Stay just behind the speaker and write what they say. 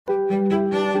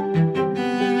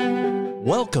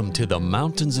Welcome to the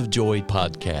Mountains of Joy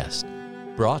podcast,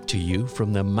 brought to you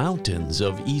from the mountains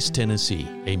of East Tennessee,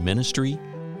 a ministry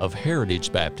of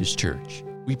Heritage Baptist Church.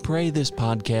 We pray this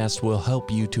podcast will help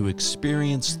you to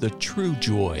experience the true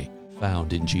joy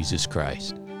found in Jesus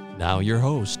Christ. Now your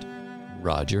host,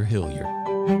 Roger Hilliard.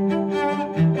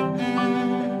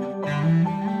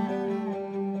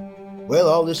 Well,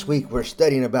 all this week we're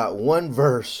studying about one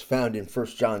verse found in 1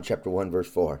 John chapter 1, verse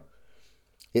 4.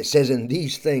 It says, "In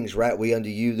these things write we unto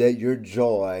you, that your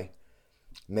joy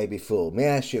may be full." May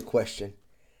I ask you a question?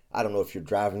 I don't know if you're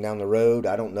driving down the road.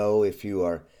 I don't know if you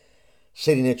are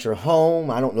sitting at your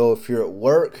home. I don't know if you're at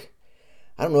work.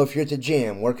 I don't know if you're at the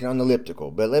gym working on the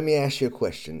elliptical. But let me ask you a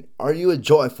question. Are you a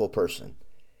joyful person?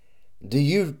 Do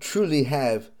you truly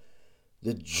have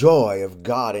the joy of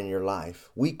God in your life?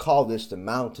 We call this the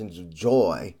Mountains of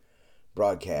Joy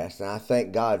broadcast, and I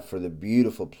thank God for the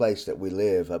beautiful place that we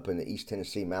live up in the East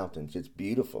Tennessee mountains. It's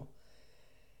beautiful.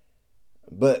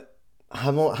 But I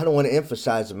don't want to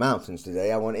emphasize the mountains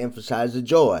today. I want to emphasize the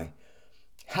joy.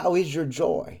 How is your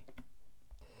joy?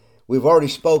 We've already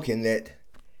spoken that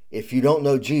if you don't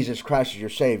know Jesus Christ as your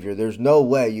Savior, there's no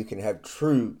way you can have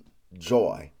true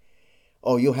joy.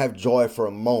 Oh, you'll have joy for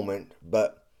a moment,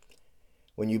 but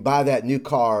when you buy that new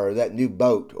car or that new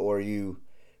boat, or you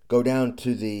go down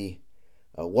to the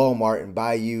Walmart and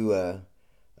buy you a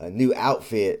new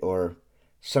outfit or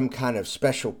some kind of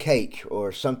special cake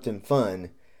or something fun,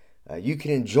 you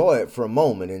can enjoy it for a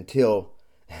moment until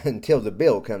the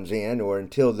bill comes in, or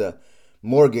until the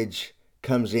mortgage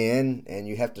comes in and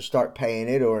you have to start paying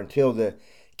it, or until the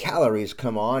calories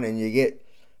come on and you get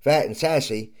fat and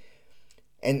sassy.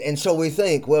 And so we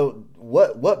think, well,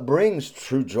 what brings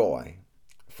true joy?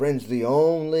 Friends, the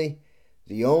only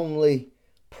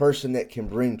person that can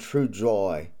bring true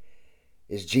joy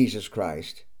is Jesus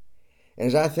Christ. And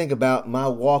as I think about my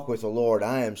walk with the Lord,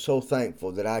 I am so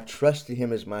thankful that I trusted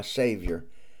Him as my Savior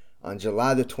on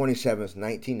July the 27th,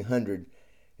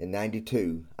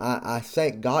 1992. I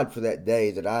thank God for that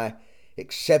day that I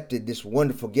accepted this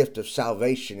wonderful gift of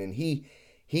salvation, and He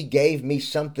gave me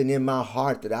something in my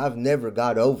heart that I've never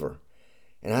got over.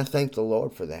 And I thank the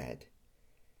Lord for that.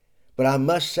 But I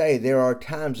must say, there are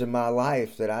times in my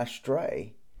life that I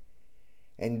stray.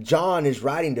 And John is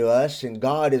writing to us, and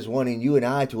God is wanting you and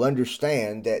I to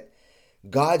understand that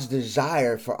God's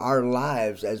desire for our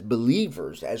lives as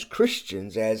believers, as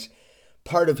Christians, as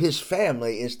part of His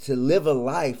family, is to live a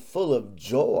life full of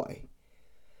joy.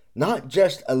 Not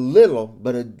just a little,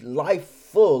 but a life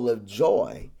full of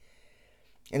joy.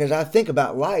 And as I think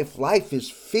about life, life is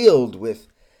filled with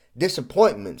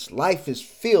disappointments. Life is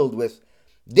filled with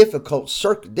difficult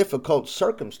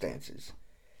circumstances.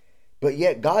 But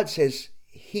yet God says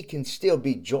He can still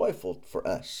be joyful for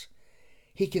us.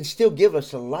 He can still give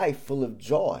us a life full of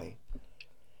joy.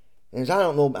 And as I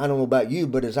don't know about you,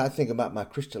 but as I think about my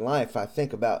Christian life, I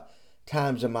think about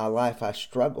times in my life I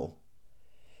struggle.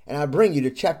 And I bring you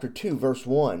to chapter 2, verse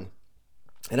 1.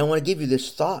 And I want to give you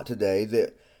this thought today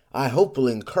that I hope will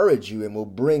encourage you and will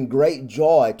bring great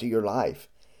joy to your life.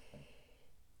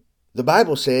 The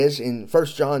Bible says in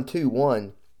 1 John 2,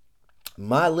 1,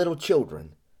 "My little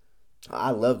children,"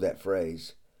 I love that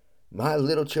phrase, "my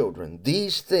little children,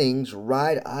 these things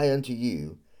write I unto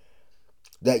you,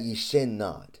 that ye sin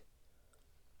not."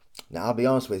 Now, I'll be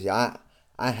honest with you, I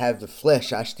have the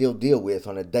flesh I still deal with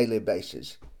on a daily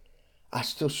basis. I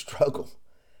still struggle.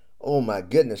 Oh my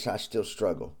goodness, I still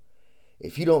struggle.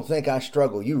 If you don't think I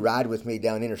struggle, you ride with me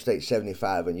down Interstate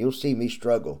 75 and you'll see me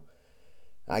struggle.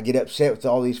 I get upset with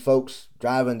all these folks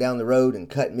driving down the road and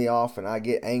cutting me off, and I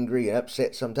get angry and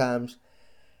upset sometimes.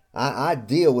 I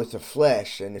deal with the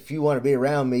flesh, and if you want to be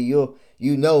around me, you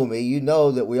know me. You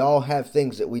know that we all have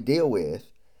things that we deal with.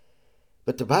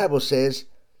 But the Bible says,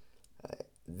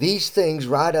 "These things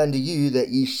write unto you, that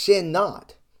ye sin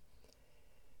not."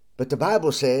 But the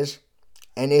Bible says,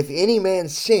 "And if any man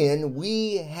sin,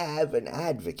 we have an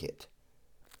advocate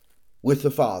with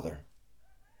the Father."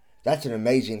 That's an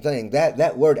amazing thing.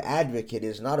 That word advocate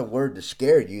is not a word to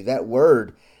scare you. That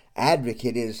word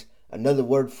advocate is another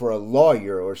word for a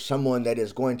lawyer or someone that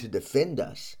is going to defend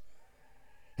us.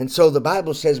 And so the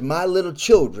Bible says, "My little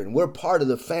children," we're part of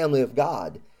the family of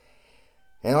God.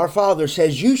 And our Father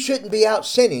says, you shouldn't be out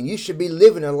sinning. You should be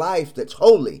living a life that's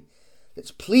holy,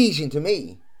 that's pleasing to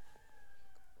me.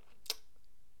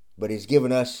 But He's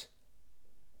given us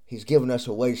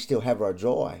a way to still have our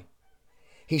joy.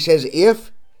 He says,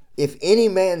 if any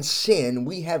man sin,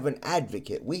 we have an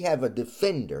advocate. We have a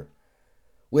defender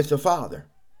with the Father,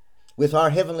 with our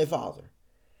Heavenly Father.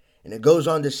 And it goes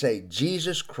on to say,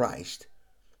 Jesus Christ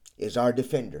is our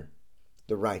defender,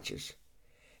 the righteous.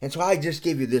 And so I just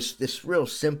give you this real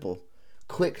simple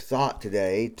quick thought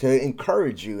today to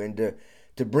encourage you and to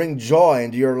bring joy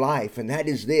into your life, and that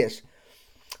is this.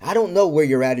 I don't know where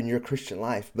you're at in your Christian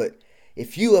life, but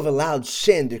if you have allowed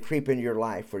sin to creep into your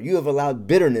life, or you have allowed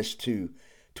bitterness to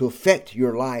affect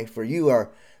your life, or you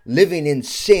are living in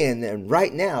sin and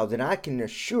right now, then I can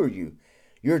assure you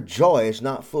your joy is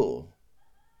not full.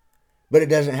 But it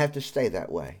doesn't have to stay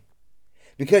that way.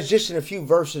 Because just in a few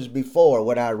verses before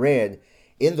what I read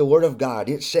in the Word of God,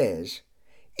 it says,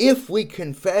 if we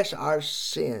confess our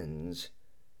sins,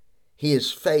 He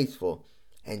is faithful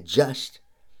and just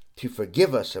to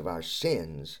forgive us of our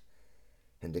sins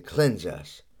and to cleanse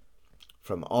us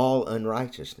from all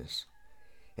unrighteousness.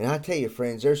 And I tell you,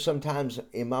 friends, there's sometimes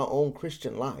in my own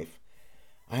Christian life,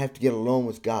 I have to get alone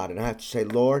with God and I have to say,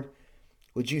 Lord,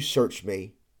 would you search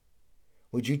me?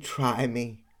 Would you try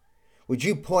me? Would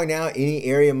you point out any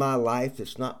area of my life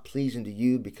that's not pleasing to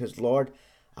you? Because, Lord,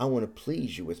 I want to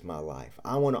please you with my life.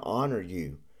 I want to honor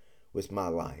you with my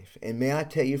life. And may I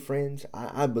tell you, friends,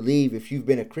 I believe if you've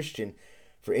been a Christian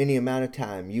for any amount of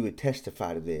time, you would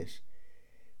testify to this.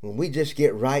 When we just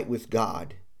get right with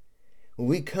God, when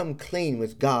we come clean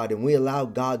with God and we allow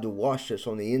God to wash us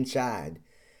on the inside,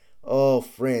 oh,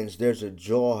 friends, there's a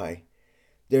joy,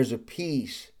 there's a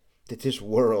peace that this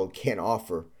world can't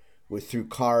offer through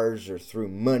cars or through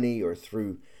money or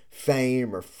through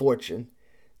fame or fortune.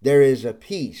 There is a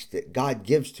peace that God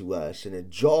gives to us and a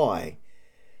joy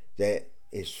that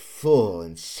is full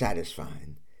and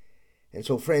satisfying. And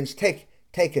so, friends, take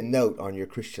a note on your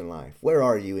Christian life. Where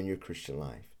are you in your Christian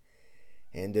life?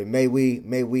 And may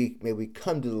we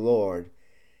come to the Lord.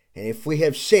 And if we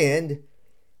have sinned,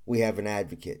 we have an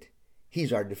advocate.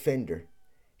 He's our defender.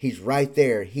 He's right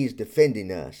there. He's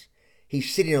defending us.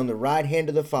 He's sitting on the right hand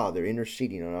of the Father,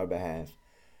 interceding on our behalf.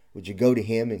 Would you go to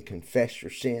Him and confess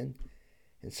your sin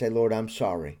and say, Lord, I'm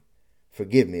sorry.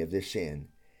 Forgive me of this sin.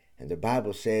 And the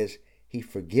Bible says He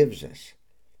forgives us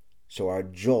so our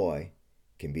joy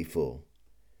can be full.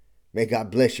 May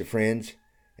God bless you, friends.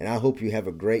 And I hope you have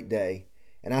a great day.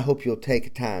 And I hope you'll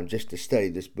take time just to study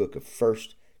this book of 1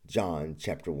 John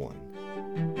chapter 1.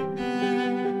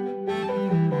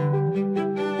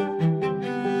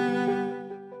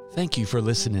 Thank you for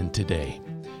listening today.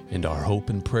 And our hope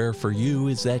and prayer for you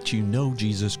is that you know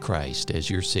Jesus Christ as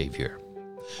your Savior.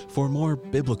 For more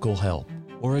biblical help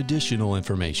or additional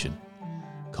information,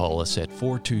 call us at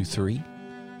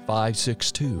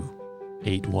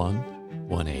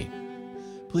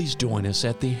 423-562-8118. Please join us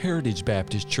at the Heritage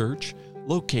Baptist Church,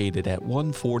 located at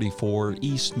 144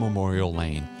 East Memorial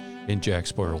Lane in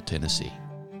Jacksboro, Tennessee.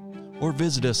 Or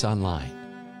visit us online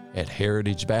at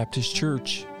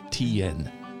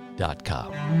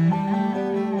heritagebaptistchurchtn.com.